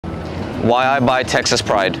Why I buy Texas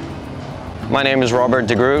Pride. My name is Robert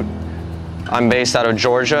DeGroot. I'm based out of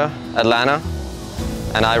Georgia, Atlanta,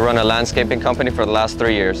 and I run a landscaping company for the last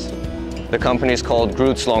 3 years. The company is called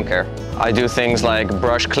Groots Lawn Care. I do things like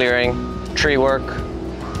brush clearing, tree work,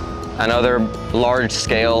 and other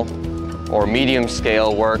large-scale or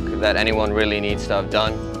medium-scale work that anyone really needs to have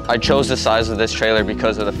done. I chose the size of this trailer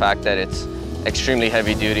because of the fact that it's extremely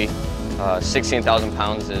heavy duty. 16,000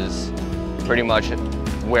 pounds is pretty much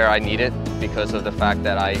where I need it because of the fact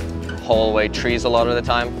that I haul away trees a lot of the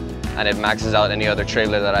time, and it maxes out any other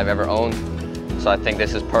trailer that I've ever owned. So I think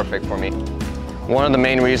this is perfect for me. One of the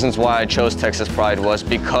main reasons why I chose Texas Pride was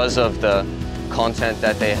because of the content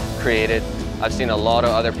that they created. I've seen a lot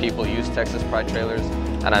of other people use Texas Pride trailers,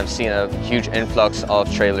 and I've seen a huge influx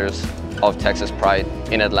of trailers of Texas Pride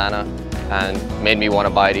in Atlanta, and made me want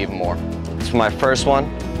to buy it even more. It's my first one,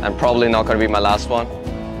 and probably not going to be my last one.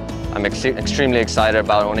 I'm extremely excited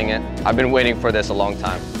about owning it. I've been waiting for this a long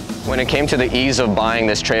time. When it came to the ease of buying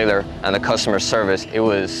this trailer and the customer service, it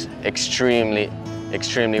was extremely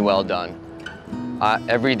well done.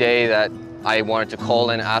 Every day that I wanted to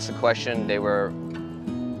call in, ask a question, they were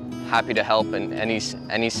happy to help in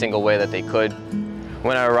any single way that they could.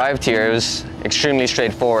 When I arrived here, it was extremely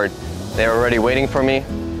straightforward. They were already waiting for me,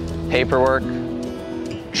 paperwork,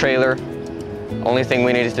 trailer. Only thing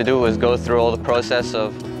we needed to do was go through all the process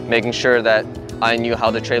of making sure that I knew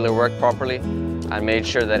how the trailer worked properly, and made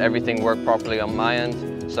sure that everything worked properly on my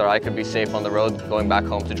end so that I could be safe on the road going back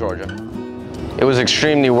home to Georgia. It was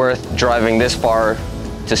extremely worth driving this far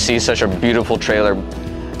to see such a beautiful trailer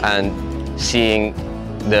and seeing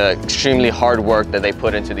the extremely hard work that they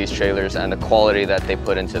put into these trailers and the quality that they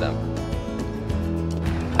put into them.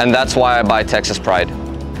 And that's why I buy Texas Pride.